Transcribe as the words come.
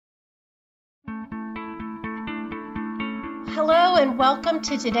Hello and welcome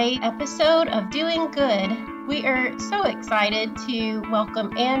to today's episode of Doing Good. We are so excited to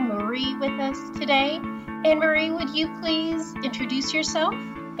welcome Anne Marie with us today. Anne Marie, would you please introduce yourself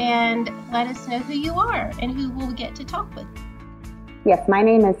and let us know who you are and who we'll get to talk with? Yes, my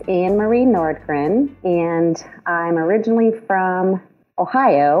name is Anne Marie Nordgren, and I'm originally from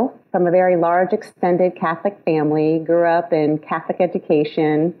Ohio, from a very large extended Catholic family, grew up in Catholic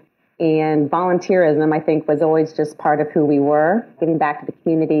education, and volunteerism, I think, was always just part of who we were, giving back to the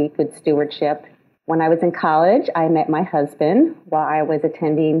community, good stewardship. When I was in college, I met my husband while I was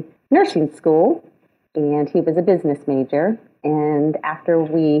attending nursing school, and he was a business major. And after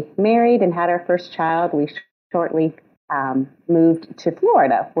we married and had our first child, we shortly moved to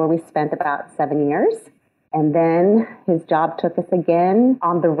Florida, where we spent about 7 years. And then his job took us again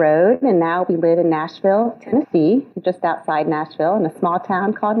on the road, and now we live in Nashville, Tennessee, just outside Nashville, in a small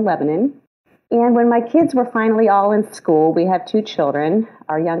town called Lebanon. And when my kids were finally all in school, we have 2 children.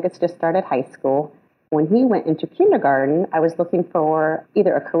 Our youngest just started high school. When he went into kindergarten, I was looking for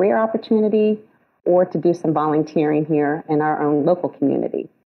either a career opportunity or to do some volunteering here in our own local community.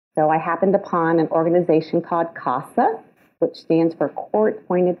 So I happened upon an organization called CASA, which stands for Court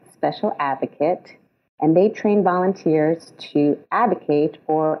Appointed Special Advocate. And they train volunteers to advocate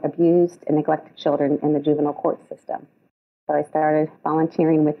for abused and neglected children in the juvenile court system. So I started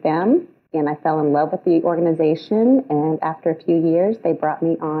volunteering with them, and I fell in love with the organization. And after a few years, they brought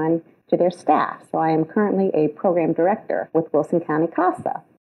me on to their staff. So I am currently a program director with Wilson County CASA.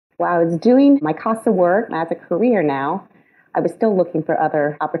 While I was doing my CASA work as a career now, I was still looking for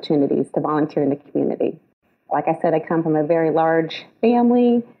other opportunities to volunteer in the community. Like I said, I come from a very large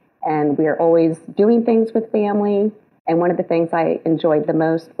family, and we are always doing things with family. And one of the things I enjoyed the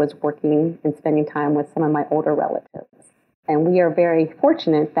most was working and spending time with some of my older relatives. And we are very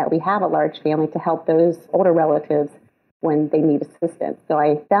fortunate that we have a large family to help those older relatives when they need assistance. So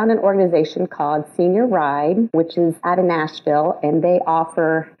I found an organization called Senior Ride, which is out of Nashville, and they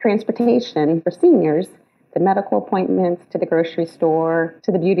offer transportation for seniors to medical appointments, to the grocery store,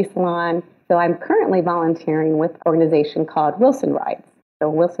 to the beauty salon. So I'm currently volunteering with an organization called Wilson Ride. So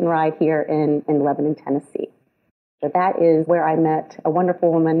Wilson Ride here in Lebanon, Tennessee. So that is where I met a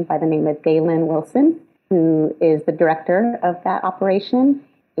wonderful woman by the name of Galen Wilson, who is the director of that operation,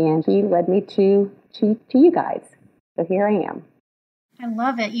 and she led me to you guys. So here I am. I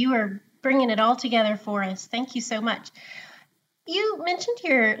love it. You are bringing it all together for us. Thank you so much. You mentioned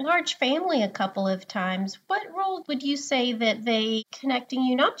your large family a couple of times. What role would you say that they connecting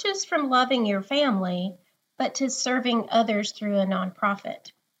you, not just from loving your family, but to serving others through a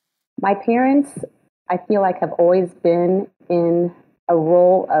nonprofit? My parents, I feel like, have always been in a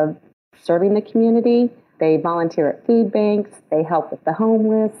role of serving the community. They volunteer at food banks. They help with the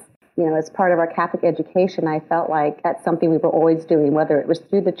homeless. You know, as part of our Catholic education, I felt like that's something we were always doing, whether it was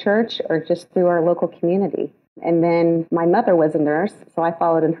through the church or just through our local community. And then my mother was a nurse, so I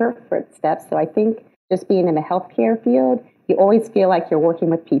followed in her footsteps. So I think just being in the healthcare field, you always feel like you're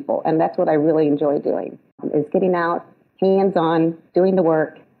working with people. And that's what I really enjoy doing, is getting out, hands-on, doing the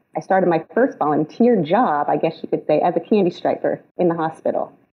work. I started my first volunteer job, I guess you could say, as a candy striper in the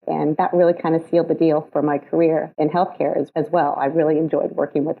hospital. And that really kind of sealed the deal for my career in healthcare as well. I really enjoyed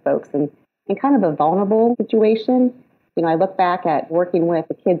working with folks in kind of a vulnerable situation. You know, I look back at working with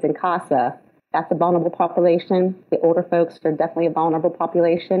the kids in CASA. That's a vulnerable population. The older folks are definitely a vulnerable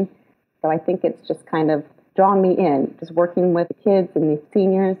population. So I think it's just kind of drawn me in, just working with the kids and the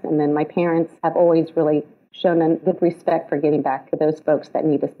seniors. And then my parents have always really shown a good respect for getting back to those folks that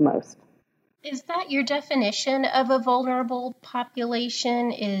need us most. Is that your definition of a vulnerable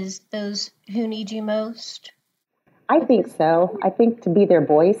population, is those who need you most? I think so. I think to be their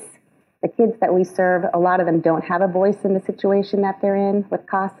voice. The kids that we serve, a lot of them don't have a voice in the situation that they're in with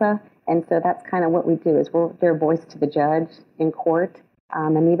CASA. And so that's kind of what we do, is we're their voice to the judge in court.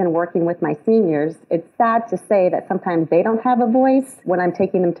 And even working with my seniors, it's sad to say that sometimes they don't have a voice when I'm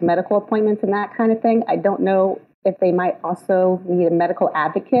taking them to medical appointments and that kind of thing. I don't know if they might also need a medical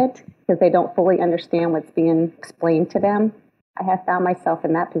advocate because they don't fully understand what's being explained to them. I have found myself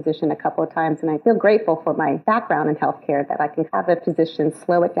in that position a couple of times, and I feel grateful for my background in healthcare that I can have a physician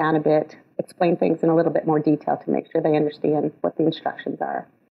slow it down a bit, explain things in a little bit more detail to make sure they understand what the instructions are.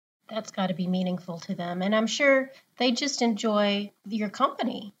 That's got to be meaningful to them. And I'm sure they just enjoy your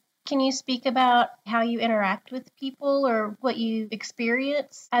company. Can you speak about how you interact with people or what you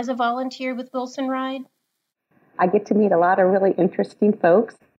experience as a volunteer with Wilson Ride? I get to meet a lot of really interesting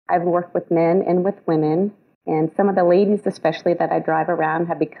folks. I've worked with men and with women. And some of the ladies, especially that I drive around,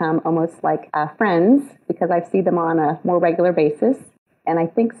 have become almost like friends because I see them on a more regular basis. And I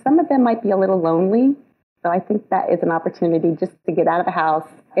think some of them might be a little lonely. So I think that is an opportunity just to get out of the house,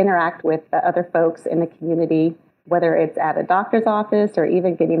 interact with the other folks in the community, whether it's at a doctor's office or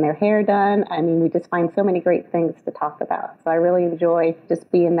even getting their hair done. I mean, we just find so many great things to talk about. So I really enjoy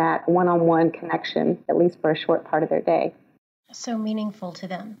just being that one-on-one connection, at least for a short part of their day. So meaningful to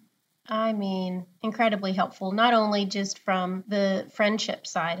them. I mean, incredibly helpful, not only just from the friendship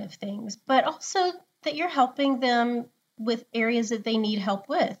side of things, but also that you're helping them with areas that they need help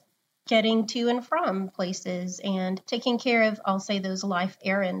with, getting to and from places and taking care of, I'll say, those life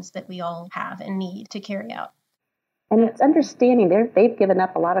errands that we all have and need to carry out. And it's understanding they've given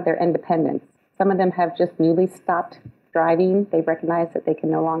up a lot of their independence. Some of them have just newly stopped driving. They recognize that they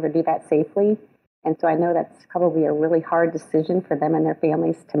can no longer do that safely. And so I know that's probably a really hard decision for them and their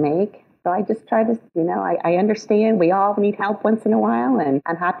families to make. So I just try to, I understand we all need help once in a while, and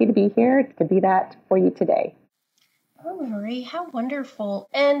I'm happy to be here to be that for you today. Oh, Marie, how wonderful.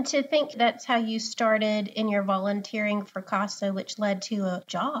 And to think that's how you started in your volunteering for CASA, which led to a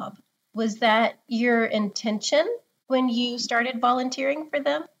job. Was that your intention when you started volunteering for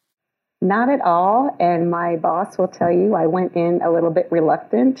them? Not at all. And my boss will tell you I went in a little bit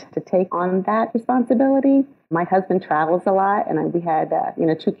reluctant to take on that responsibility. My husband travels a lot, and we had,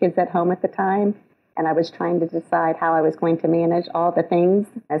 2 kids at home at the time. And I was trying to decide how I was going to manage all the things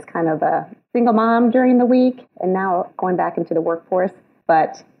as kind of a single mom during the week and now going back into the workforce.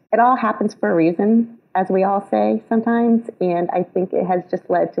 But it all happens for a reason, as we all say sometimes. And I think it has just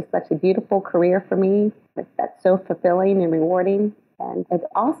led to such a beautiful career for me that's so fulfilling and rewarding. And it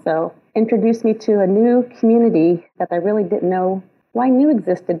also introduced me to a new community that I really didn't know, well, I knew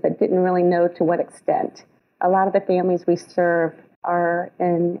existed, but didn't really know to what extent. A lot of the families we serve are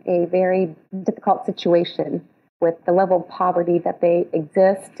in a very difficult situation with the level of poverty that they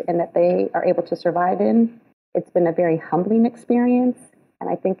exist and that they are able to survive in. It's been a very humbling experience, and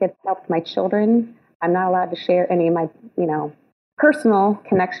I think it's helped my children. I'm not allowed to share any of my, personal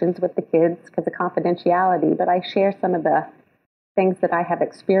connections with the kids because of confidentiality, but I share some of the things that I have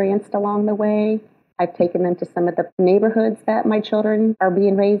experienced along the way. I've taken them to some of the neighborhoods that my children are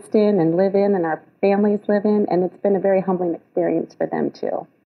being raised in and live in and our families live in, and it's been a very humbling experience for them too.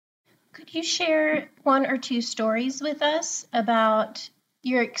 Could you share 1 or 2 stories with us about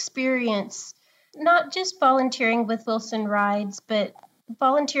your experience, not just volunteering with Wilson Rides, but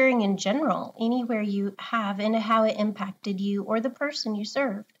volunteering in general, anywhere you have, and how it impacted you or the person you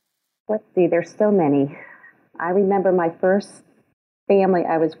served? Let's see, there's so many. I remember my first family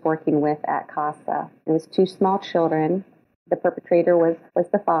I was working with at CASA. It was 2 small children. The perpetrator was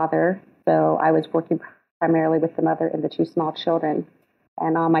the father, so I was working primarily with the mother and the 2 small children.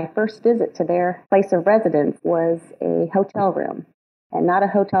 And on my first visit to their place of residence was a hotel room, and not a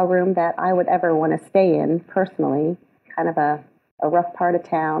hotel room that I would ever want to stay in personally, kind of a rough part of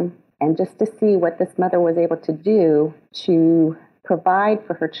town. And just to see what this mother was able to do to provide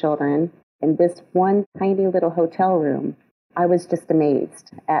for her children in this one tiny little hotel room, I was just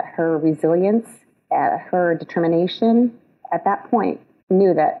amazed at her resilience, at her determination. At that point,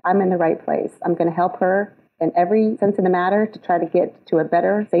 knew that I'm in the right place. I'm going to help her in every sense of the matter to try to get to a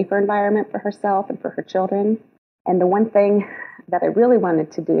better, safer environment for herself and for her children. And the one thing that I really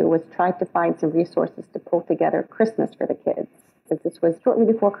wanted to do was try to find some resources to pull together Christmas for the kids, since this was shortly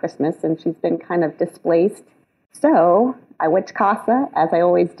before Christmas and she's been kind of displaced. So I went to CASA, as I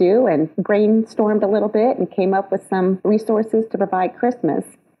always do, and brainstormed a little bit and came up with some resources to provide Christmas.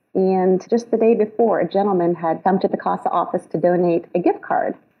 And just the day before, a gentleman had come to the CASA office to donate a gift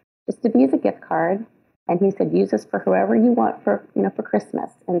card, just a Visa gift card. And he said, use this for whoever you want for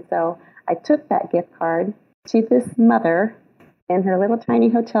Christmas. And so I took that gift card to this mother in her little tiny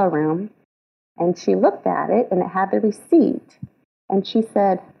hotel room, and she looked at it, and it had the receipt. And she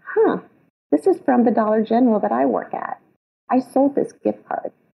said, this is from the Dollar General that I work at. I sold this gift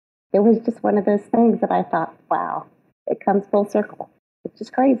card. It was just one of those things that I thought, wow, it comes full circle. It's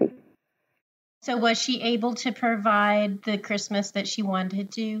just crazy. So was she able to provide the Christmas that she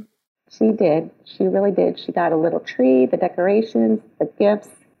wanted to? She did. She really did. She got a little tree, the decorations, the gifts.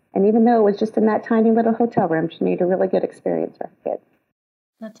 And even though it was just in that tiny little hotel room, she made a really good experience for her kids.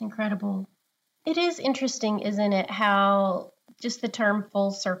 That's incredible. It is interesting, isn't it, how just the term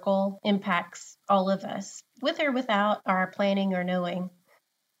full circle impacts all of us, with or without our planning or knowing.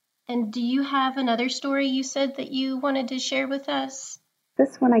 And do you have another story you said that you wanted to share with us?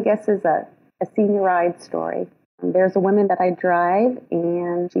 This one, I guess, is a senior ride story. There's a woman that I drive,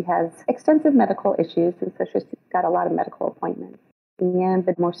 and she has extensive medical issues, and so she's got a lot of medical appointments. And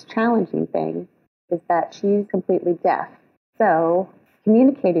the most challenging thing is that she's completely deaf. So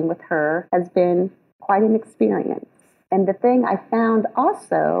communicating with her has been quite an experience. And the thing I found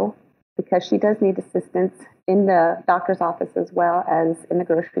also because she does need assistance in the doctor's office as well as in the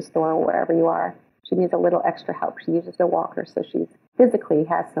grocery store or wherever you are. She needs a little extra help. She uses a walker, so she physically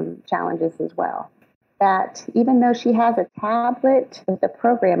has some challenges as well. That even though she has a tablet with a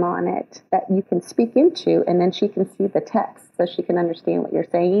program on it that you can speak into, and then she can see the text so she can understand what you're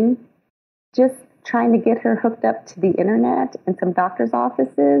saying, just trying to get her hooked up to the internet and some doctor's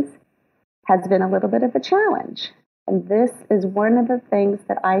offices has been a little bit of a challenge. And this is one of the things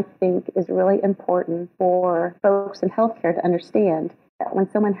that I think is really important for folks in healthcare to understand, that when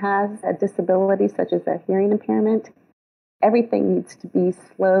someone has a disability such as a hearing impairment, everything needs to be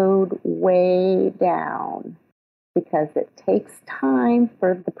slowed way down, because it takes time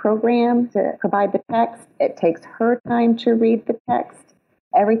for the program to provide the text. It takes her time to read the text.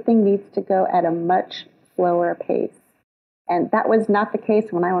 Everything needs to go at a much slower pace. And that was not the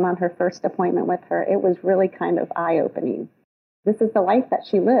case when I went on her first appointment with her. It was really kind of eye-opening. This is the life that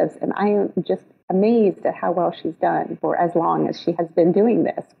she lives, and I am just amazed at how well she's done for as long as she has been doing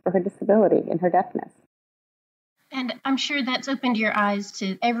this for her disability and her deafness. And I'm sure that's opened your eyes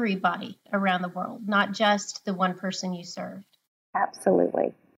to everybody around the world, not just the one person you served.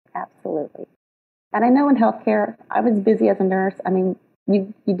 Absolutely. Absolutely. And I know in healthcare, I was busy as a nurse. I mean,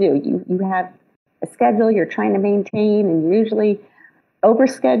 you have a schedule you're trying to maintain, and you're usually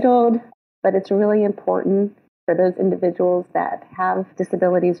overscheduled, but it's really important for those individuals that have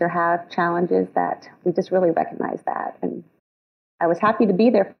disabilities or have challenges that we just really recognize that. And I was happy to be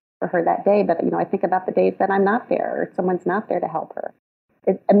there for her that day, but I think about the days that I'm not there or someone's not there to help her.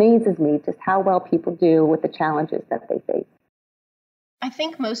 It amazes me just how well people do with the challenges that they face. I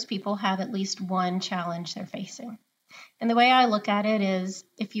think most people have at least one challenge they're facing. And the way I look at it is,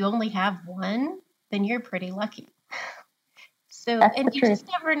 if you only have one, then you're pretty lucky. And you just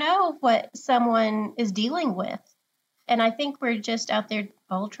never know what someone is dealing with. And I think we're just out there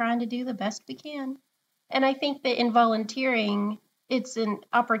all trying to do the best we can. And I think that in volunteering, it's an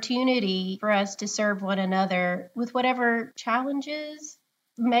opportunity for us to serve one another with whatever challenges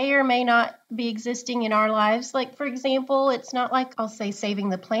may or may not be existing in our lives. Like, for example, it's not like I'll say saving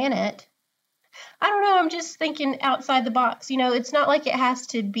the planet. I don't know, I'm just thinking outside the box. It's not like it has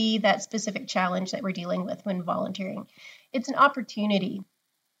to be that specific challenge that we're dealing with when volunteering. It's an opportunity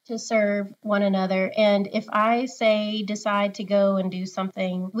to serve one another. And if I decide to go and do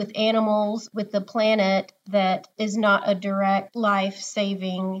something with animals, with the planet, that is not a direct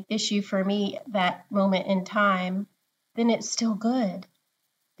life-saving issue for me at that moment in time, then it's still good.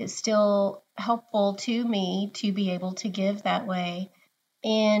 It's still helpful to me to be able to give that way.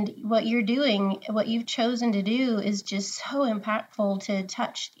 And what you're doing, what you've chosen to do, is just so impactful to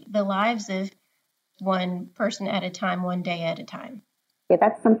touch the lives of one person at a time, one day at a time. Yeah,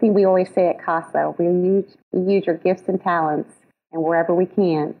 that's something we always say at CASA. We use your gifts and talents and wherever we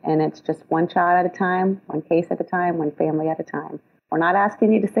can. And it's just one child at a time, one case at a time, one family at a time. We're not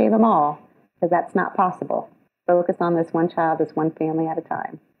asking you to save them all, because that's not possible. Focus on this one child, this one family at a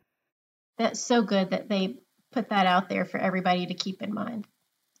time. That's so good that they put that out there for everybody to keep in mind.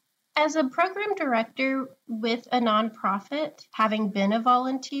 As a program director with a nonprofit, having been a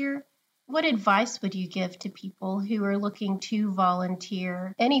volunteer, what advice would you give to people who are looking to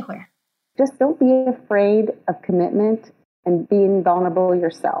volunteer anywhere? Just don't be afraid of commitment and being vulnerable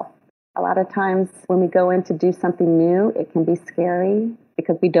yourself. A lot of times when we go in to do something new, it can be scary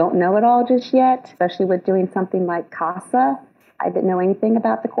because we don't know it all just yet, especially with doing something like CASA. I didn't know anything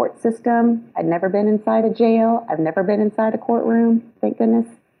about the court system. I'd never been inside a jail. I've never been inside a courtroom, thank goodness.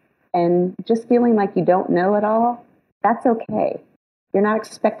 And just feeling like you don't know it all, that's okay. You're not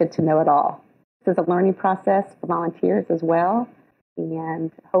expected to know it all. This is a learning process for volunteers as well.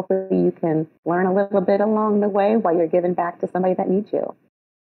 And hopefully you can learn a little bit along the way while you're giving back to somebody that needs you.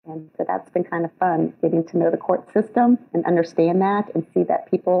 And so that's been kind of fun, getting to know the court system and understand that and see that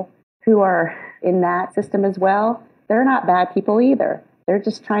people who are in that system as well, they're not bad people either. They're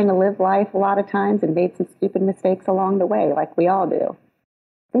just trying to live life a lot of times and made some stupid mistakes along the way, like we all do.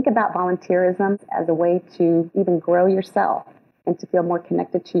 Think about volunteerism as a way to even grow yourself and to feel more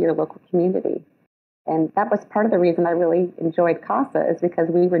connected to your local community. And that was part of the reason I really enjoyed CASA, is because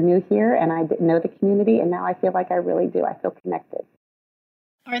we were new here and I didn't know the community, and now I feel like I really do. I feel connected.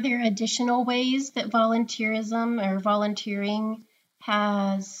 Are there additional ways that volunteerism or volunteering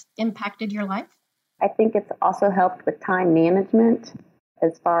has impacted your life? I think it's also helped with time management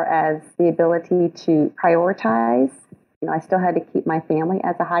as far as the ability to prioritize. I still had to keep my family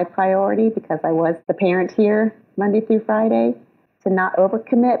as a high priority because I was the parent here Monday through Friday, to not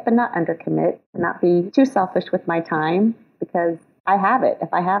overcommit but not undercommit, to not be too selfish with my time, because I have it.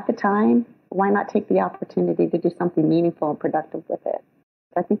 If I have the time, why not take the opportunity to do something meaningful and productive with it?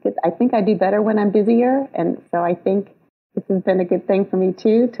 I think I do better when I'm busier. And so I think this has been a good thing for me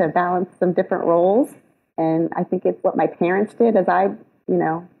too, to balance some different roles. And I think it's what my parents did as I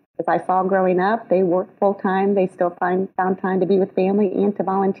saw growing up. They worked full time. They still found time to be with family and to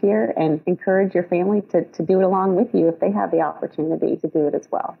volunteer, and encourage your family to do it along with you if they have the opportunity to do it as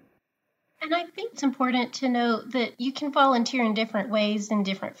well. And I think it's important to note that you can volunteer in different ways in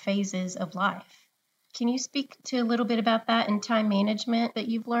different phases of life. Can you speak to a little bit about that and time management that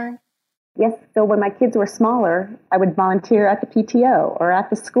you've learned? Yes, so when my kids were smaller, I would volunteer at the PTO or at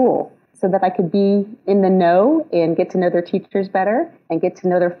the school so that I could be in the know and get to know their teachers better and get to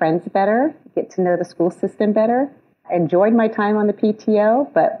know their friends better, get to know the school system better. I enjoyed my time on the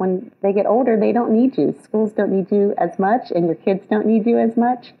PTO, but when they get older, they don't need you. Schools don't need you as much, and your kids don't need you as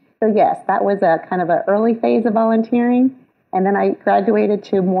much. So yes, that was a kind of an early phase of volunteering. And then I graduated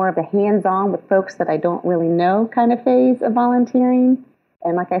to more of a hands-on with folks that I don't really know kind of phase of volunteering.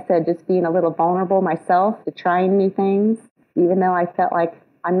 And like I said, just being a little vulnerable myself to trying new things, even though I felt like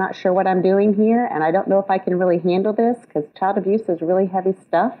I'm not sure what I'm doing here and I don't know if I can really handle this, because child abuse is really heavy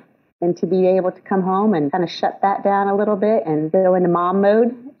stuff. And to be able to come home and kind of shut that down a little bit and go into mom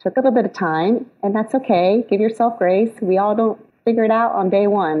mode took a little bit of time, and that's okay. Give yourself grace. We all don't figure it out on day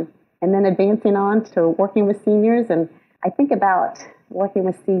one. And then advancing on to working with seniors. And I think about working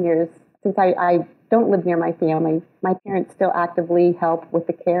with seniors, since I don't live near my family, my parents still actively help with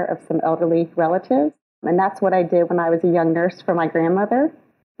the care of some elderly relatives. And that's what I did when I was a young nurse for my grandmother.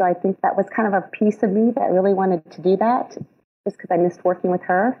 So I think that was kind of a piece of me that really wanted to do that, just because I missed working with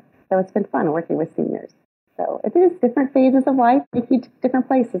her. So it's been fun working with seniors. So it is different phases of life, take you to different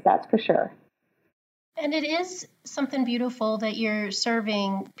places, that's for sure. And it is something beautiful that you're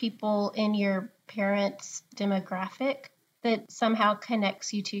serving people in your parents' demographic that somehow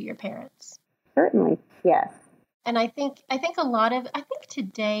connects you to your parents. Certainly, yes. And I think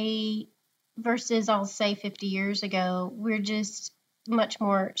today versus I'll say 50 years ago, we're just much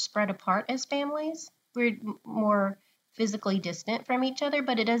more spread apart as families. We're more physically distant from each other,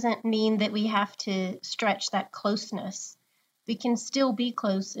 but it doesn't mean that we have to stretch that closeness. We can still be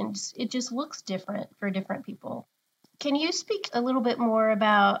close, and it just looks different for different people. Can you speak a little bit more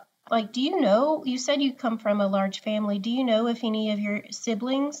about, like, you said you come from a large family. Do you know if any of your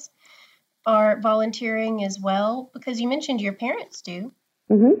siblings are volunteering as well? Because you mentioned your parents do.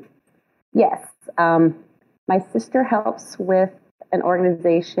 Mm-hmm. Yes. My sister helps with an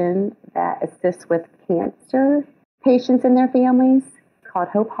organization that assists with cancer patients and their families called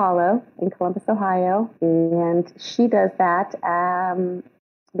Hope Hollow in Columbus, Ohio. And she does that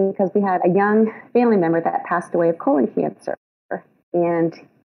because we had a young family member that passed away of colon cancer. And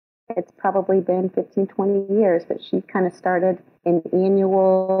it's probably been 15, 20 years, but she kind of started an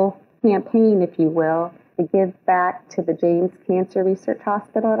annual campaign, if you will, to give back to the James Cancer Research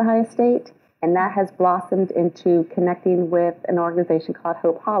Hospital at Ohio State. And that has blossomed into connecting with an organization called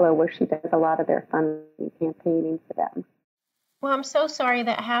Hope Hollow, where she does a lot of their funding campaigning for them. Well, I'm so sorry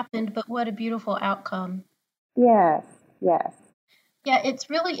that happened, but what a beautiful outcome. Yes, yes. Yeah, it's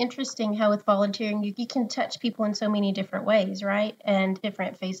really interesting how with volunteering, you can touch people in so many different ways, right? And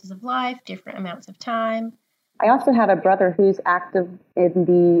different phases of life, different amounts of time. I also have a brother who's active in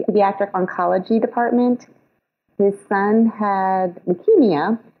the pediatric oncology department. His son had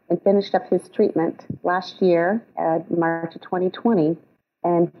leukemia and finished up his treatment last year, March of 2020.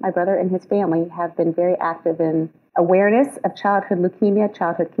 And my brother and his family have been very active in awareness of childhood leukemia,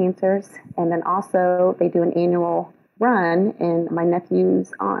 childhood cancers, and then also they do an annual run in my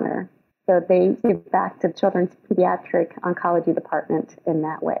nephew's honor. So they give back to the Children's Pediatric Oncology Department in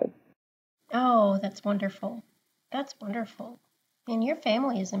that way. Oh, that's wonderful. That's wonderful. And your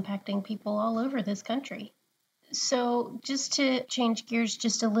family is impacting people all over this country. So just to change gears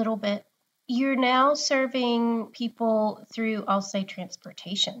just a little bit, you're now serving people through, I'll say,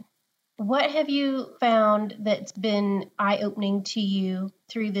 transportation. What have you found that's been eye-opening to you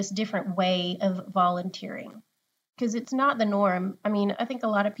through this different way of volunteering? Because it's not the norm. I mean, I think a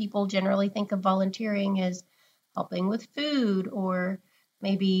lot of people generally think of volunteering as helping with food or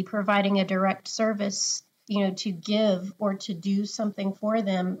maybe providing a direct service, to give or to do something for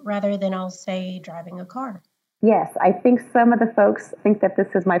them rather than, I'll say, driving a car. Yes, I think some of the folks think that this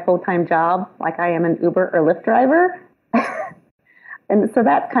is my full-time job, like I am an Uber or Lyft driver. And so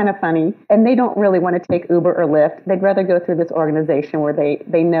that's kind of funny. And they don't really want to take Uber or Lyft. They'd rather go through this organization where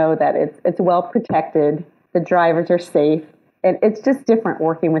they know that it's well protected, the drivers are safe. And it's just different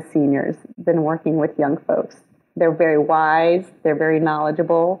working with seniors than working with young folks. They're very wise, they're very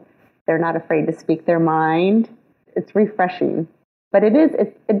knowledgeable, they're not afraid to speak their mind. It's refreshing. But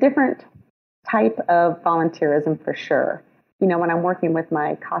it's a different type of volunteerism for sure. when I'm working with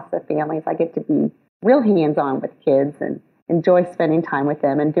my CASA families, I get to be real hands-on with kids and enjoy spending time with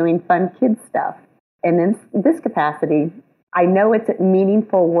them and doing fun kids stuff. And in this capacity, I know it's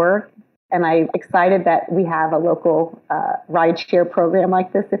meaningful work, and I'm excited that we have a local rideshare program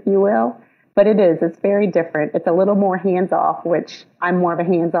like this, if you will. But it's very different. It's a little more hands-off, which I'm more of a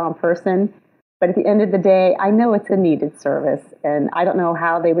hands-on person. But at the end of the day, I know it's a needed service, and I don't know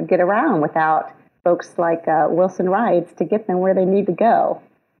how they would get around without folks like Wilson Rides to get them where they need to go.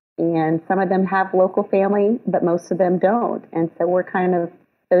 And some of them have local family, but most of them don't. And so we're kind of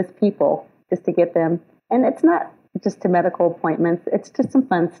those people just to get them. And it's not just to medical appointments. It's to some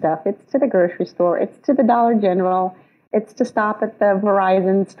fun stuff. It's to the grocery store. It's to the Dollar General. It's to stop at the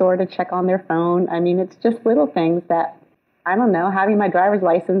Verizon store to check on their phone. I mean, it's just little things that, I don't know, having my driver's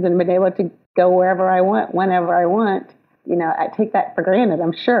license and being able to go wherever I want, whenever I want, I take that for granted,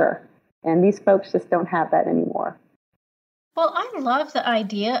 I'm sure. And these folks just don't have that anymore. Well, I love the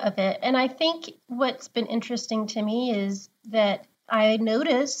idea of it. And I think what's been interesting to me is that I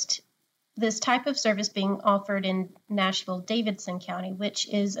noticed this type of service being offered in Nashville, Davidson County, which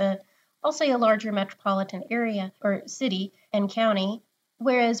is I'll say a larger metropolitan area or city and county,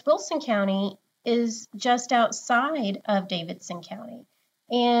 whereas Wilson County is just outside of Davidson County.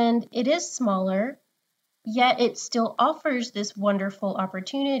 And it is smaller, yet it still offers this wonderful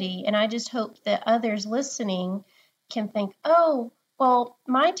opportunity. And I just hope that others listening can think, oh, well,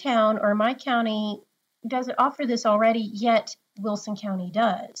 my town or my county doesn't offer this already, yet Wilson County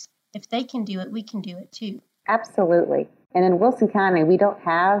does. If they can do it, we can do it too. Absolutely. And in Wilson County, we don't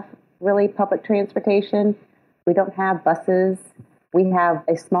have really public transportation. We don't have buses. We have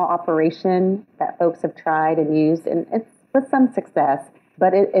a small operation that folks have tried and used, and it's with some success,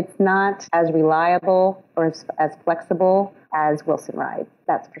 but it's not as reliable or as flexible as Wilson Rides,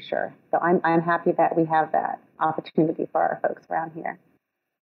 that's for sure. So I'm happy that we have that opportunity for our folks around here.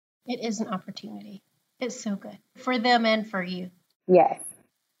 It is an opportunity. It's so good for them and for you. Yes.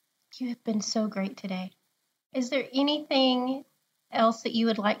 You have been so great today. Is there anything else that you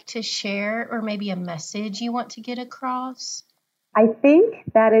would like to share, or maybe a message you want to get across? I think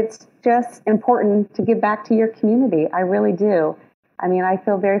that it's just important to give back to your community. I really do. I mean, I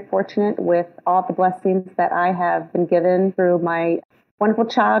feel very fortunate with all the blessings that I have been given through my wonderful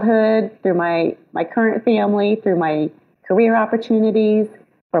childhood, through my current family, through my career opportunities,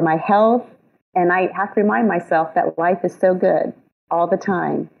 for my health. And I have to remind myself that life is so good all the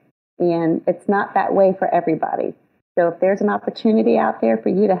time. And it's not that way for everybody. So if there's an opportunity out there for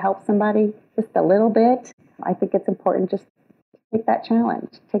you to help somebody just a little bit, I think it's important just to take that challenge,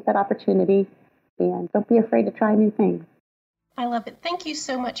 take that opportunity, and don't be afraid to try new things. I love it. Thank you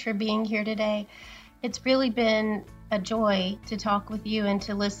so much for being here today. It's really been a joy to talk with you and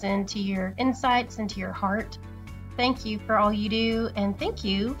to listen to your insights and to your heart. Thank you for all you do, and thank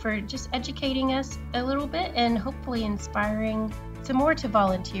you for just educating us a little bit and hopefully inspiring some more to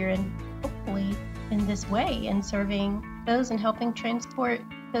volunteer, and hopefully in this way and serving those and helping transport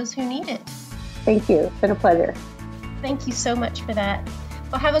those who need it. Thank you. It's been a pleasure. Thank you so much for that.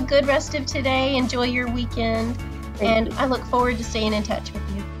 Well, have a good rest of today. Enjoy your weekend. And I look forward to staying in touch with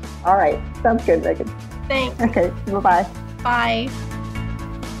you. All right. Sounds good, Megan. Thanks. Okay. Bye-bye. Bye.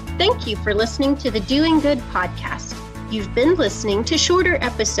 Thank you for listening to the Doing Good podcast. You've been listening to shorter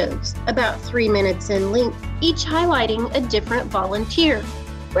episodes, about 3 minutes in length, each highlighting a different volunteer.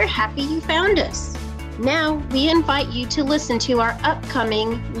 We're happy you found us. Now, we invite you to listen to our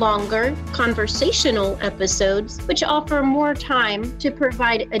upcoming, longer, conversational episodes, which offer more time to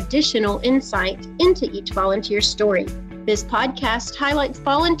provide additional insight into each volunteer story. This podcast highlights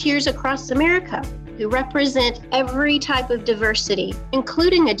volunteers across America who represent every type of diversity,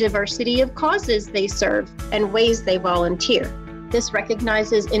 including a diversity of causes they serve and ways they volunteer. This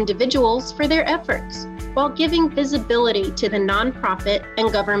recognizes individuals for their efforts, while giving visibility to the nonprofit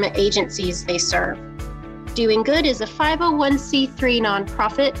and government agencies they serve. Doing Good is a 501c3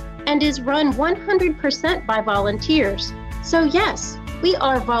 nonprofit and is run 100% by volunteers. So yes, we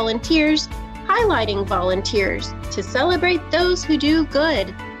are volunteers highlighting volunteers to celebrate those who do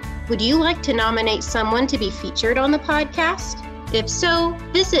good. Would you like to nominate someone to be featured on the podcast? If so,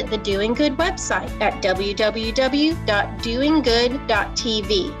 visit the Doing Good website at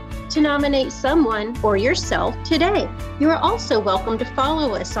www.doinggood.tv to nominate someone or yourself today. You are also welcome to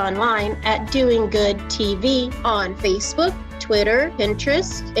follow us online at Doing Good TV on Facebook, Twitter,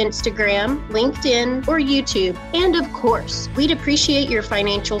 Pinterest, Instagram, LinkedIn, or YouTube. And of course, we'd appreciate your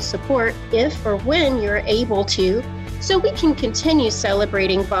financial support if or when you're able to so we can continue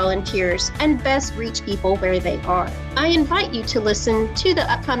celebrating volunteers and best reach people where they are. I invite you to listen to the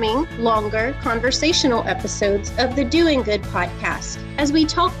upcoming, longer conversational episodes of the Doing Good podcast as we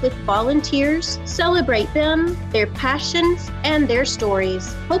talk with volunteers, celebrate them, their passions, and their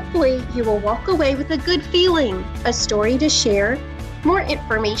stories. Hopefully, you will walk away with a good feeling, a story to share, more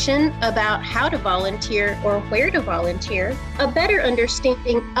information about how to volunteer or where to volunteer, a better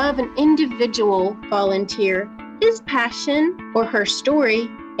understanding of an individual volunteer, his passion or her story,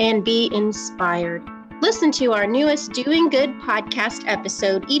 and be inspired. Listen to our newest Doing Good podcast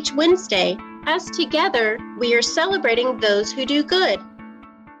episode each Wednesday, as together we are celebrating those who do good.